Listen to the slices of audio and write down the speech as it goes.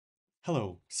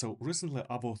Hello, so recently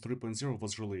Avo 3.0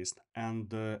 was released,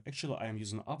 and actually I am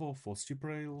using Avo for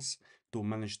tutorials to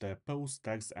manage the posts,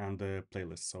 tags, and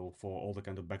playlists, so for all the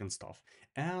kind of backend stuff.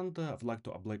 And I'd like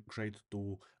to upgrade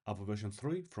to Avo version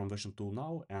 3 from version 2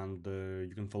 now, and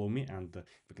you can follow me and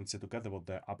we can see together what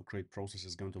the upgrade process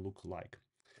is going to look like.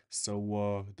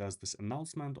 So there's this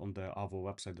announcement on the Avo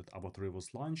website that Avo 3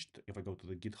 was launched. If I go to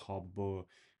the GitHub,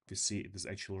 we see it is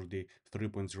actually already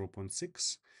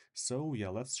 3.0.6. So yeah,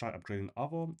 let's try upgrading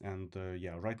Avo. And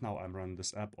yeah, right now I'm running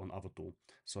this app on Avo 2.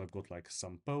 So I've got like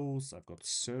some posts, I've got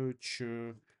search,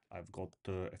 I've got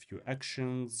a few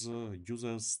actions,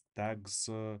 users, tags,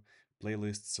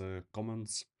 playlists,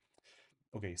 comments.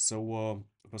 Okay, so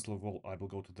first of all, I will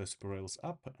go to the SuperRails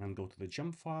app and go to the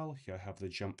gem file. Here I have the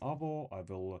gem avo. I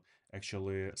will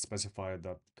actually specify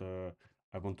that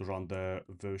I want to run the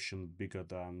version bigger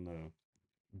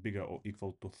or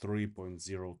equal to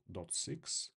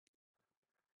 3.0.6.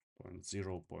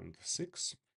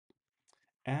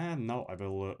 And now I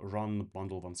will run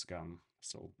bundle once again.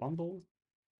 So bundle.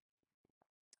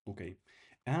 Okay,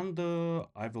 and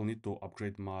I will need to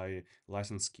upgrade my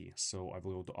license key. So I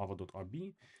will go to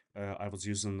ava.rb. I was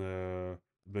using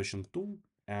version 2,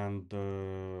 and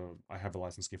I have a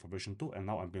license key for version 2, and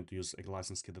now I'm going to use a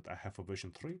license key that I have for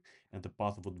version 3, and the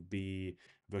path would be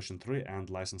version 3 and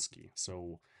license key.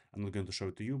 So I'm not going to show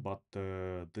it to you, but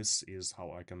this is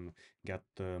how I can get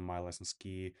my license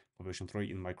key for version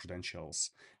 3 in my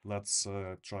credentials. Let's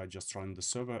try just running the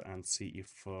server and see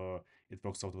if it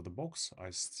works out of the box. I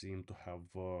seem to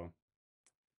have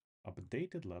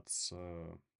updated. Let's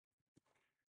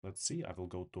see. I will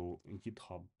go to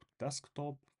GitHub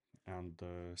desktop and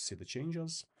see the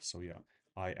changes. So yeah,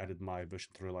 I added my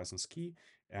version 3 license key,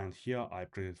 and here I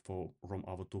upgraded from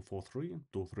Avo 2.4.3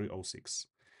 to 3.0.6.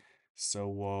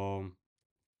 So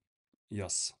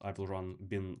yes, I will run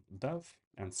bin dev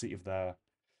and see if the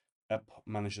app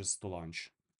manages to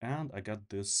launch. And I got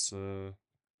this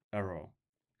error.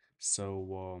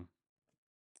 So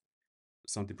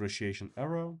some depreciation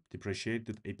error,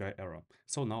 depreciated API error.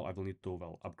 So now I will need to,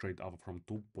 well, upgrade Avo from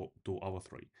 2 to Avo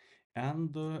 3.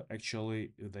 And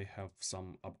actually, they have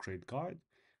some upgrade guide.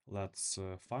 Let's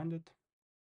find it.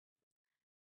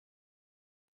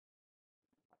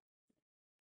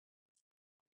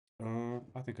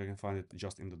 I think I can find it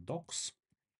just in the docs.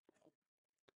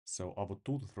 So Avo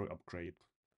 2 to 3 upgrade.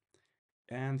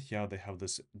 And here they have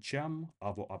this gem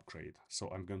Avo upgrade. So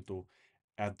I'm going to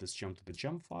add this gem to the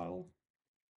gem file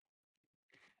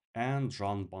and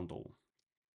run bundle.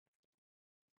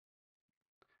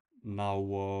 Now,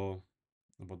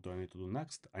 what do I need to do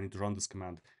next? I need to run this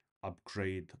command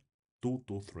upgrade 2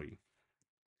 to 3.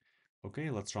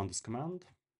 Okay, let's run this command.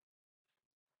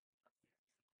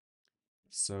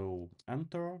 So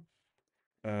enter,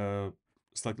 uh,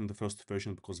 selecting the first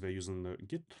version because we're using the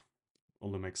Git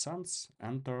only makes sense.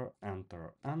 Enter,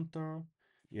 enter, enter.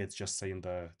 Yeah, it's just saying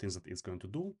the things that it's going to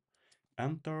do.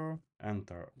 Enter,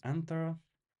 enter, enter,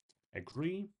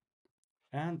 agree,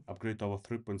 and upgrade to our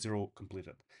 3.0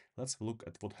 completed. Let's look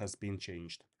at what has been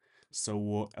changed.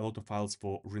 So a lot of files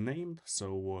were renamed.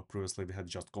 So previously we had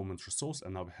just comment resource,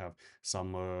 and now we have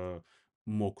some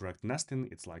more correct nesting.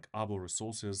 It's like Avo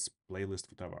resources,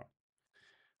 playlist, whatever.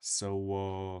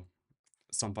 So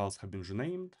some files have been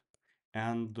renamed,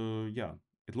 and yeah,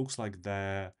 it looks like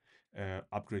the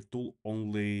upgrade tool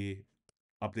only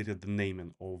updated the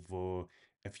naming of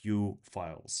a few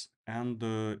files, and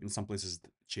in some places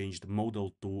it changed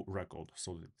model to record,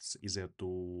 so it's easier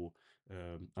to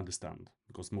understand,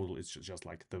 because model is just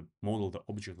like the model, the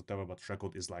object, whatever, but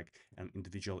record is like an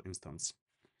individual instance.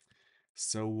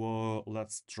 So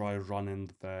let's try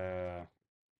running the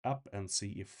app and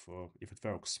see if it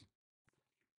works.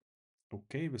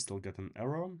 Okay, we still get an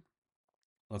error.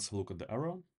 Let's look at the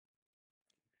error.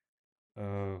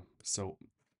 So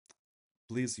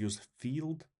please use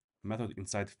field method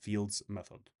inside fields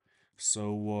method.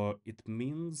 So it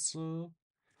means,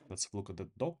 let's look at the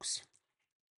docs.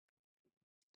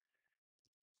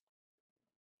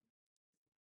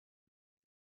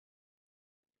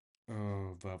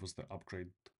 Where was the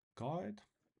upgrade guide?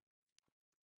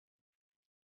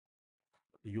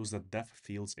 Use the def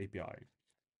fields API.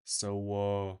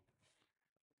 So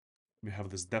we have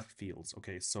this def fields.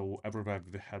 Okay, so everywhere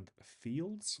we had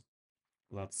fields.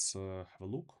 Let's have a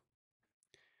look.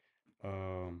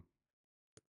 Um,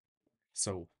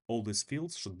 So all these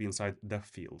fields should be inside def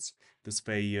fields. This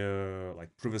way,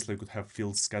 like previously, you could have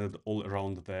fields scattered all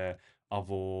around the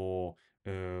Avo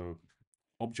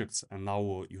objects, and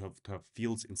now you have to have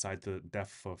fields inside the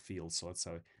def fields. So let's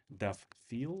say def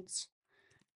fields,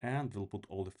 and we'll put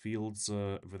all the fields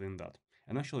within that.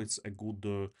 And actually, it's a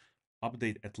good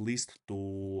update at least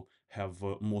to have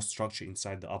more structure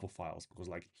inside the other files, because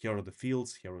like here are the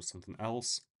fields, here is something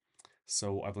else.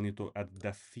 So I will need to add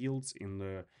def fields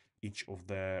in each of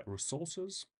the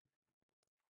resources.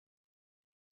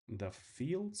 Def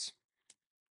fields.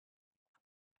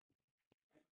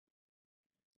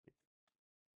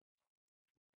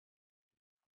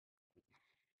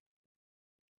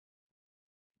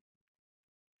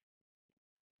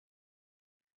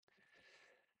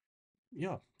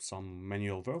 Yeah, some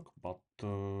manual work, but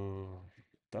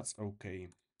that's okay.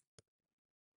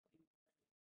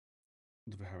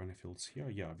 Do we have any fields here?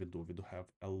 Yeah, we do. We do have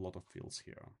a lot of fields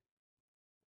here.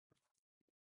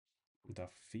 The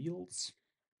fields.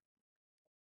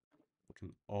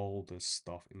 Putting all this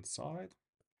stuff inside.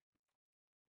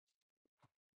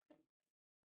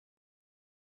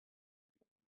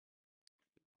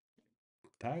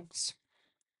 Tags.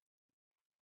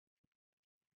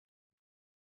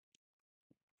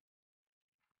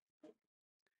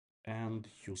 And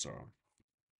user.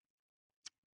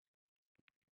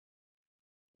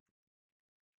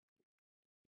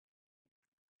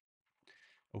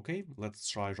 Okay, let's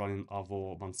try running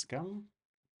Avo once again.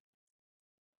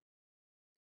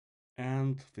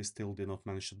 And we still did not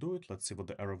manage to do it. Let's see what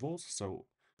the error was. So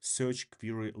search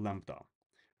query lambda.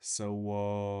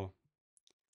 So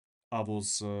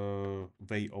Avo's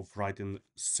way of writing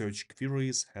search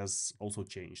queries has also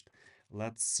changed.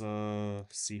 Let's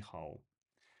see how.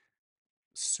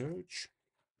 Search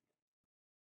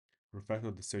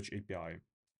refactor the search API.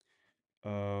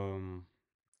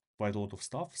 Quite a lot of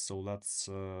stuff. So let's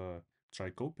try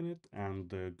copying it and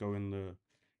go into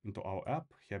our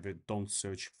app. Here we don't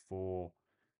search for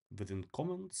within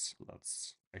comments.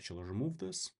 Let's actually remove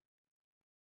this.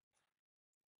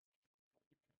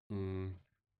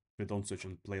 We don't search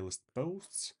on playlist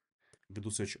posts. We do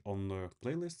search on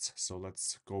playlists. So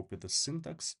let's copy the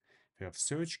syntax. We have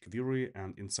search, query,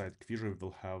 and inside query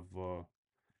we'll have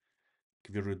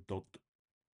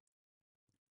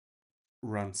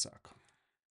query.ransack.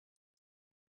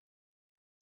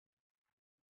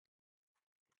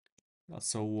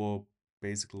 So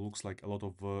basically looks like a lot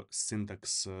of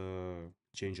syntax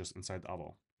changes inside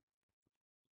Avo.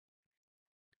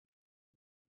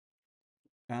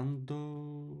 And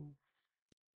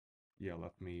yeah,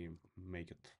 let me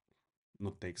make it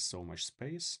not take so much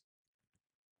space.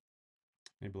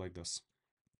 Maybe like this.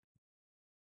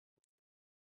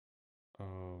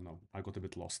 No, I got a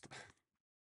bit lost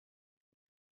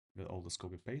with all this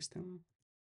copy pasting.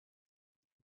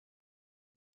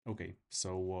 Okay,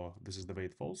 so this is the way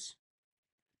it was,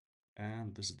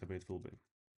 and this is the way it will be.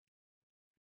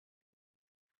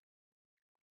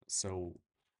 So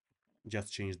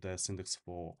just change the syntax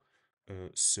for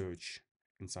search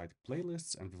inside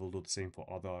playlists, and we will do the same for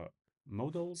other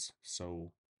models.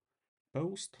 So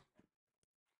post,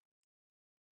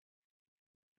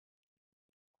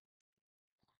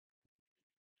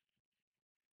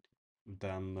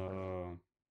 then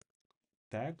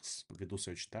tags, we do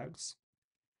search tags,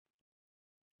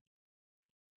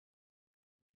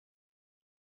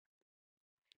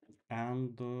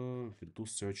 and we do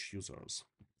search users.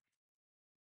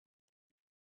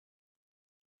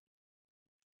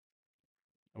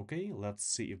 Okay, let's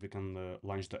see if we can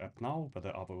launch the app now,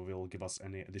 whether Avo will give us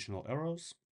any additional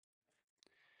errors.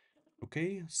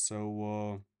 Okay,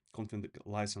 so config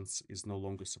license is no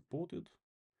longer supported.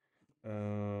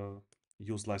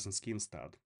 Use license key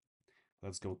instead.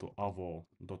 Let's go to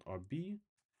avo.rb.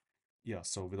 Yeah,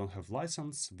 so we don't have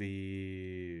license,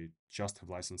 we just have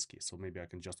license key. So maybe I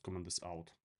can just comment this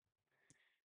out.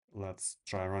 Let's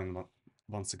try running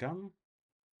once again.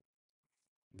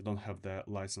 We don't have the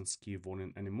license key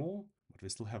warning anymore, but we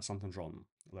still have something wrong.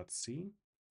 Let's see.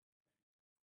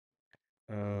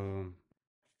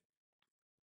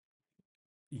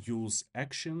 Use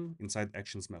action inside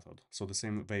actions method. So the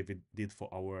same way we did for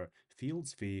our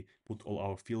fields, we put all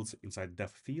our fields inside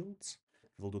def fields.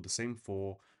 We'll do the same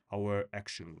for our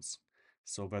actions.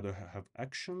 So whether I have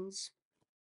actions,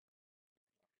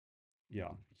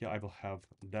 yeah, here I will have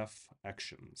def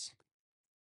actions.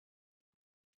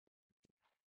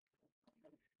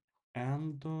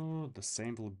 And the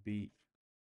same will be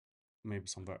maybe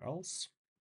somewhere else.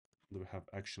 Do we have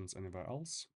actions anywhere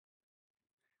else?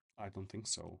 I don't think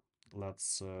so.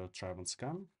 Let's try once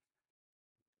again.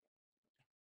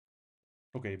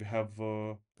 Okay, we have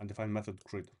undefined method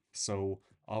grid. So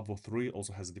Avo 3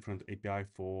 also has a different API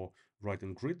for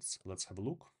writing grids. Let's have a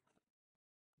look.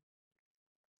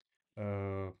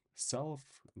 Self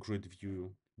grid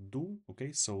view do.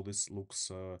 Okay, so this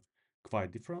looks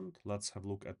quite different. Let's have a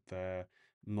look at the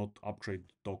not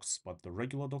upgrade docs, but the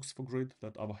regular docs for grid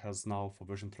that Avo has now for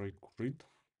version 3 grid.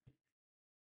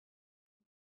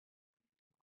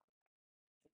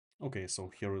 Okay,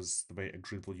 so here is the way a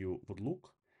grid view would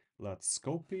look. Let's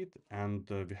copy it, and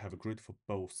we have a grid for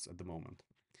posts at the moment.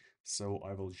 So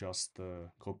I will just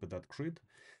copy that grid.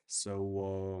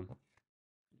 So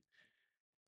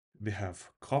we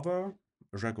have cover,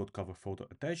 record cover photo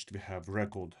attached. We have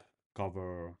record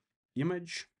cover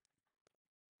image.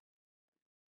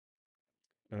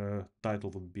 Title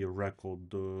would be record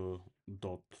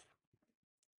dot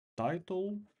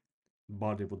title.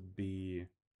 Body would be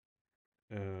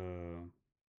uh,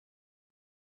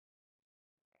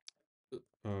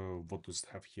 what does it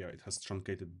have here? It has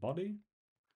truncated body,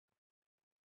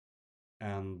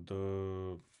 and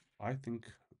I think,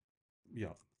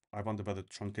 yeah, I wonder whether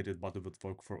truncated body would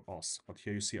work for us. But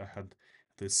here you see I had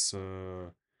this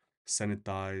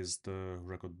sanitized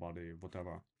record body,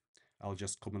 whatever. I'll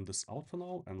just comment this out for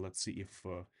now, and let's see if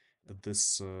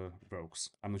this works.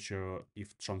 I'm not sure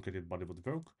if truncated body would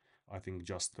work. I think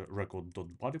just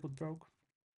record.body would work.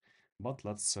 But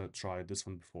let's try this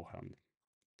one beforehand.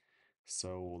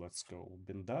 So let's go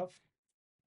bin dev.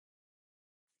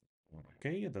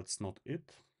 Okay, that's not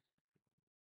it.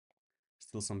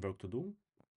 Still some work to do.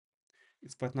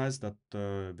 It's quite nice that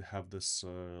we have this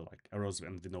like arrows,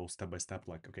 and we know step by step,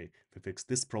 like, okay, we fix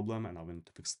this problem and now we need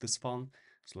to fix this one.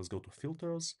 So let's go to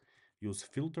filters, use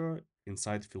filter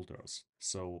inside filters.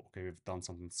 So, okay, we've done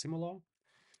something similar.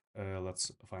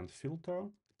 Let's find filter.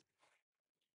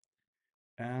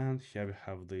 And here we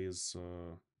have these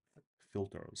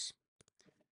filters.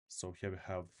 So here we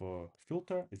have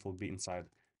filter, it will be inside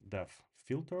dev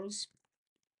filters.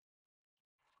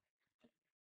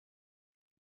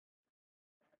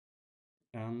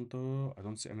 And I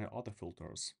don't see any other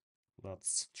filters.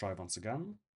 Let's try once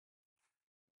again.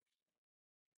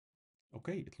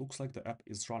 Okay, it looks like the app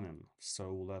is running.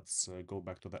 So let's go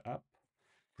back to the app,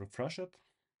 refresh it,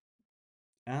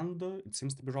 and it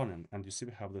seems to be running. And you see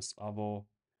we have this Avo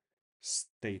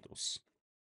status.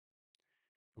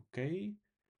 Okay,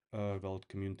 valid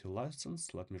community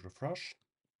license. Let me refresh.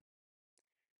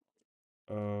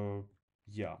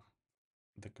 Yeah,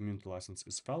 the community license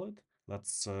is valid.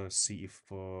 Let's see if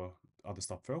other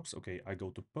stuff works. Okay, I go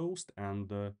to post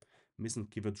and missing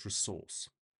keyword resource.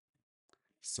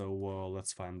 So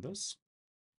let's find this.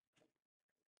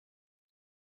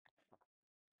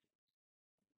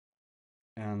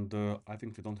 And I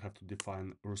think we don't have to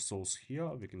define resource here.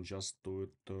 We can just do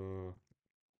it,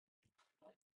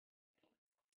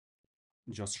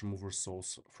 just remove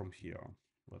resource from here.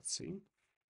 Let's see.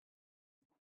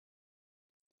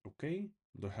 Okay,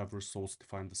 do I have resource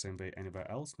defined the same way anywhere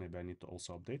else? Maybe I need to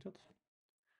also update it.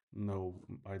 No,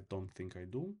 I don't think I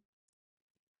do.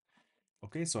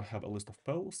 Okay, so I have a list of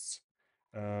posts.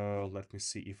 Let me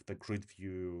see if the grid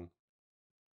view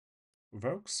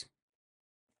works.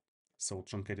 So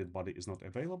truncated body is not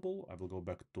available. I will go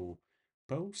back to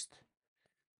post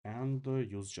and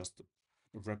use just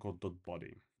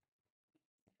record.body.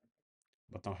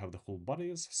 But now I have the whole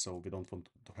bodies, so we don't want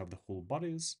to have the whole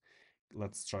bodies.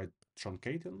 Let's try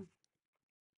truncating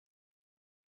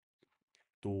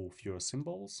to fewer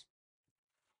symbols.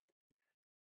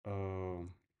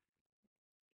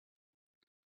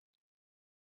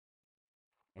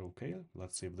 Okay,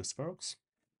 let's see if this works.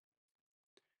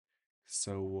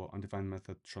 So undefined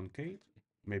method truncate.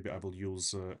 Maybe I will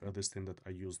use this thing that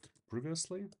I used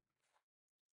previously.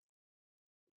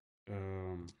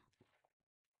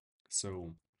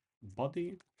 So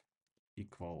body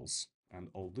equals and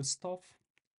all this stuff.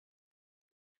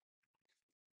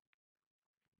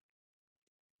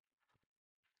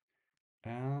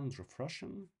 And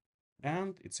refreshing.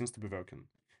 And it seems to be working.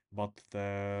 But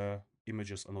the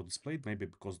images are not displayed, maybe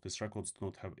because these records do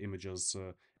not have images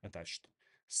attached.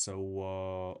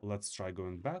 So let's try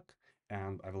going back,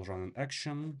 and I will run an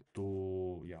action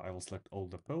to, yeah, I will select all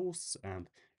the posts and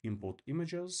import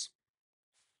images.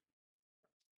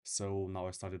 So now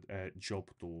I started a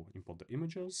job to import the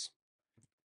images.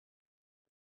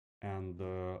 And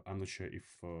I'm not sure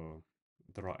if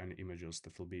there are any images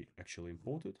that will be actually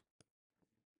imported.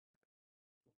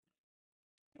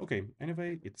 Okay,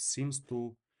 anyway, it seems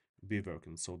to be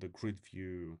working. So the grid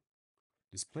view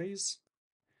displays.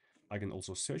 I can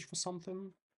also search for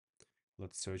something.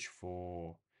 Let's search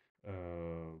for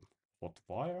what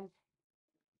wire.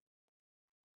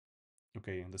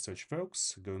 Okay, the search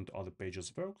works. Going to other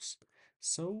pages works.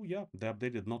 So yeah, the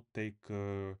update did not take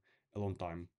a long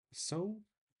time. So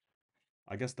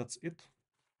I guess that's it.